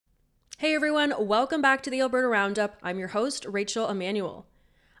Hey everyone, welcome back to the Alberta Roundup. I'm your host, Rachel Emanuel.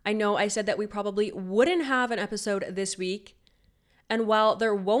 I know I said that we probably wouldn't have an episode this week, and while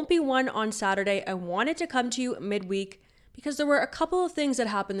there won't be one on Saturday, I wanted to come to you midweek because there were a couple of things that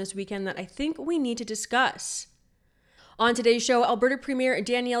happened this weekend that I think we need to discuss. On today's show, Alberta Premier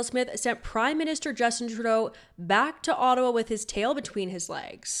Danielle Smith sent Prime Minister Justin Trudeau back to Ottawa with his tail between his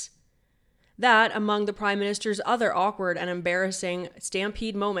legs. That among the Prime Minister's other awkward and embarrassing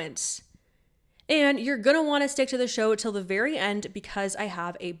stampede moments. And you're going to want to stick to the show till the very end because I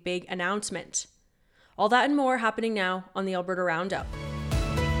have a big announcement. All that and more happening now on the Alberta Roundup.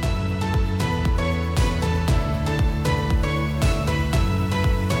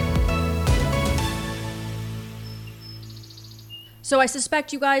 So I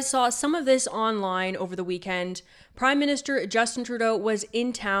suspect you guys saw some of this online over the weekend. Prime Minister Justin Trudeau was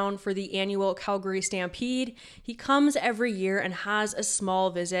in town for the annual Calgary Stampede. He comes every year and has a small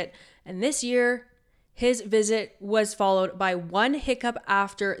visit. And this year, his visit was followed by one hiccup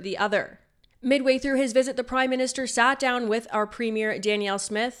after the other. Midway through his visit, the Prime Minister sat down with our Premier Danielle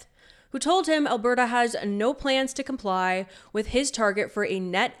Smith, who told him Alberta has no plans to comply with his target for a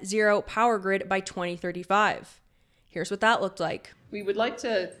net zero power grid by 2035. Here's what that looked like. We would like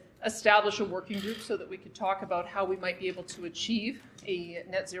to establish a working group so that we could talk about how we might be able to achieve a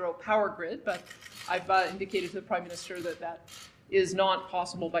net zero power grid, but I've indicated to the Prime Minister that that is not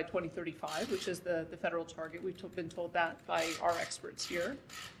possible by 2035, which is the federal target. We've been told that by our experts here.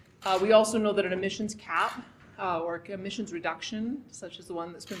 We also know that an emissions cap or emissions reduction, such as the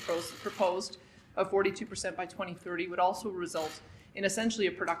one that's been proposed of 42% by 2030, would also result in essentially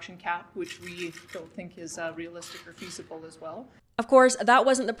a production cap, which we don't think is realistic or feasible as well. Of course, that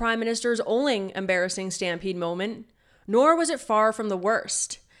wasn't the Prime Minister's only embarrassing stampede moment, nor was it far from the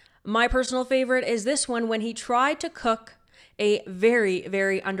worst. My personal favorite is this one when he tried to cook a very,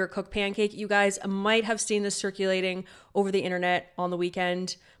 very undercooked pancake. You guys might have seen this circulating over the internet on the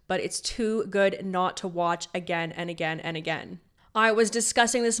weekend, but it's too good not to watch again and again and again. I was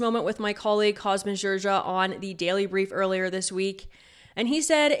discussing this moment with my colleague Cosmin Georgia on the Daily Brief earlier this week, and he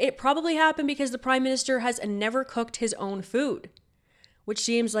said it probably happened because the Prime Minister has never cooked his own food, which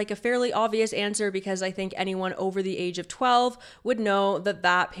seems like a fairly obvious answer because I think anyone over the age of 12 would know that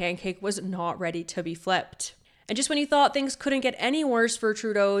that pancake was not ready to be flipped. And just when you thought things couldn't get any worse for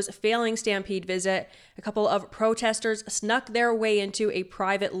Trudeau's failing stampede visit, a couple of protesters snuck their way into a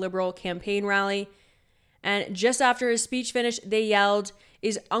private Liberal campaign rally. And just after his speech finished, they yelled,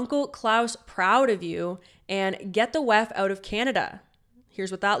 "Is Uncle Klaus proud of you?" and "Get the WEF out of Canada."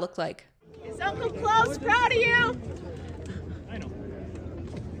 Here's what that looked like. Is Uncle Klaus proud of you? I know.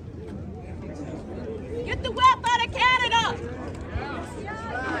 Get the WEF out of Canada!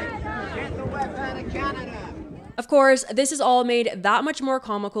 Get the WEF out of Canada! Of course, this is all made that much more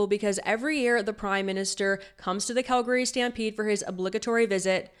comical because every year the Prime Minister comes to the Calgary Stampede for his obligatory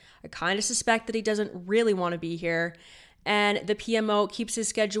visit. I kind of suspect that he doesn't really want to be here. And the PMO keeps his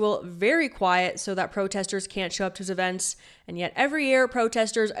schedule very quiet so that protesters can't show up to his events. And yet every year,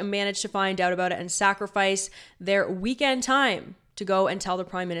 protesters manage to find out about it and sacrifice their weekend time to go and tell the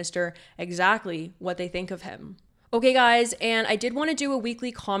Prime Minister exactly what they think of him. Okay, guys, and I did want to do a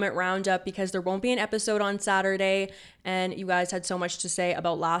weekly comment roundup because there won't be an episode on Saturday, and you guys had so much to say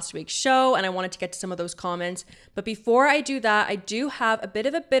about last week's show, and I wanted to get to some of those comments. But before I do that, I do have a bit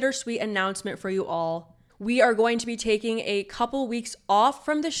of a bittersweet announcement for you all. We are going to be taking a couple weeks off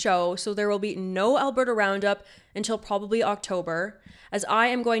from the show, so there will be no Alberta Roundup until probably October, as I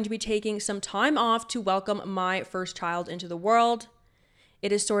am going to be taking some time off to welcome my first child into the world.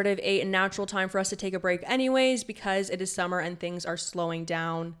 It is sort of a natural time for us to take a break anyways because it is summer and things are slowing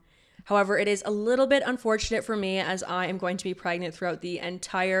down. However, it is a little bit unfortunate for me as I am going to be pregnant throughout the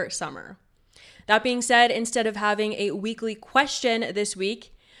entire summer. That being said, instead of having a weekly question this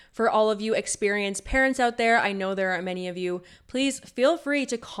week, for all of you experienced parents out there, I know there are many of you, please feel free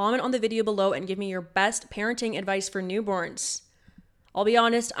to comment on the video below and give me your best parenting advice for newborns. I'll be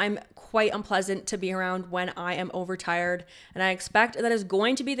honest, I'm quite unpleasant to be around when I am overtired, and I expect that is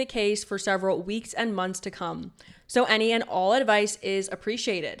going to be the case for several weeks and months to come. So any and all advice is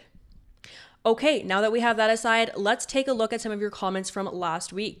appreciated. Okay, now that we have that aside, let's take a look at some of your comments from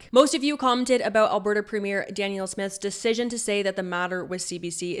last week. Most of you commented about Alberta Premier Danielle Smith's decision to say that the matter with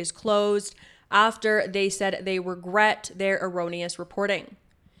CBC is closed after they said they regret their erroneous reporting.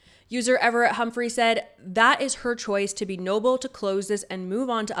 User Everett Humphrey said, "That is her choice to be noble to close this and move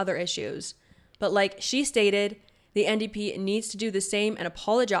on to other issues. But like she stated, the NDP needs to do the same and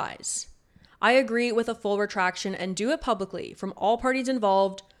apologize. I agree with a full retraction and do it publicly from all parties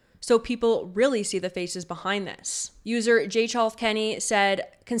involved so people really see the faces behind this. User Kenny said,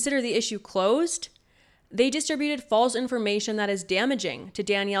 consider the issue closed. They distributed false information that is damaging to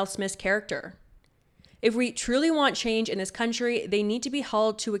Danielle Smith's character. If we truly want change in this country, they need to be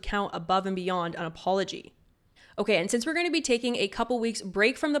held to account above and beyond an apology. Okay, and since we're going to be taking a couple weeks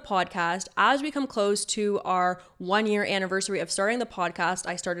break from the podcast, as we come close to our 1-year anniversary of starting the podcast,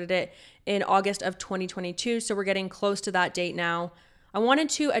 I started it in August of 2022, so we're getting close to that date now. I wanted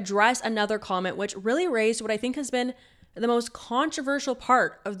to address another comment which really raised what I think has been the most controversial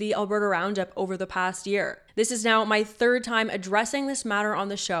part of the Alberta Roundup over the past year. This is now my 3rd time addressing this matter on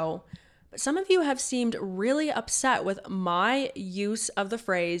the show, but some of you have seemed really upset with my use of the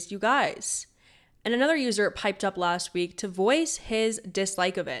phrase, you guys. And another user piped up last week to voice his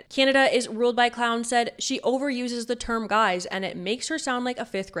dislike of it. Canada is Ruled by Clowns said, she overuses the term guys and it makes her sound like a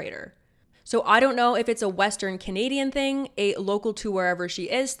 5th grader. So I don't know if it's a Western Canadian thing, a local to wherever she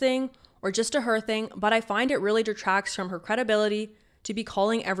is thing, or just a her thing, but I find it really detracts from her credibility to be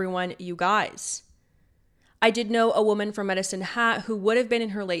calling everyone you guys. I did know a woman from Medicine Hat who would have been in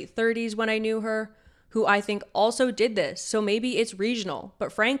her late 30s when I knew her, who I think also did this, so maybe it's regional,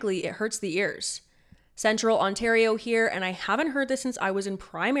 but frankly, it hurts the ears. Central Ontario here, and I haven't heard this since I was in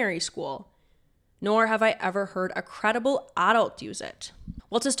primary school, nor have I ever heard a credible adult use it.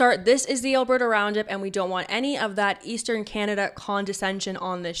 Well, to start, this is the Alberta Roundup, and we don't want any of that Eastern Canada condescension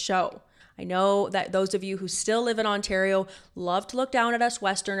on this show. I know that those of you who still live in Ontario love to look down at us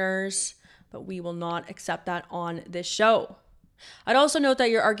Westerners, but we will not accept that on this show. I'd also note that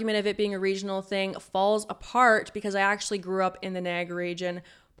your argument of it being a regional thing falls apart because I actually grew up in the Niagara region,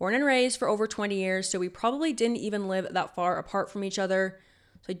 born and raised for over 20 years, so we probably didn't even live that far apart from each other.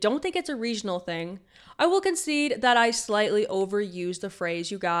 So I don't think it's a regional thing. I will concede that I slightly overused the phrase,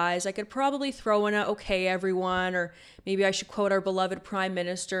 you guys. I could probably throw in a okay everyone, or maybe I should quote our beloved Prime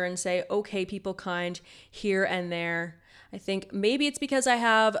Minister and say okay people kind here and there. I think maybe it's because I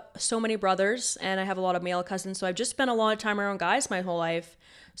have so many brothers and I have a lot of male cousins, so I've just spent a lot of time around guys my whole life.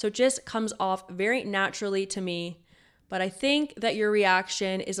 So it just comes off very naturally to me. But I think that your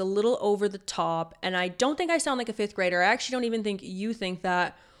reaction is a little over the top, and I don't think I sound like a 5th grader. I actually don't even think you think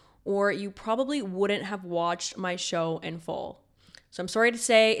that, or you probably wouldn't have watched my show in full. So I'm sorry to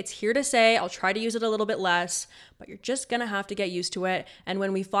say, it's here to say, I'll try to use it a little bit less, but you're just gonna have to get used to it. And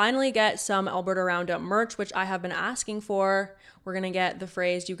when we finally get some Alberta Roundup merch, which I have been asking for, we're gonna get the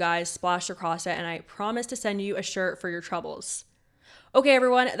phrase, you guys, splashed across it, and I promise to send you a shirt for your troubles. Okay,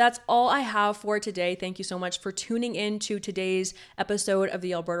 everyone, that's all I have for today. Thank you so much for tuning in to today's episode of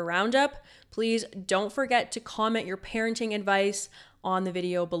the Alberta Roundup. Please don't forget to comment your parenting advice on the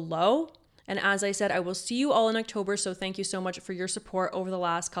video below. And as I said, I will see you all in October, so thank you so much for your support over the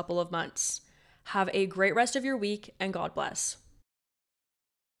last couple of months. Have a great rest of your week, and God bless.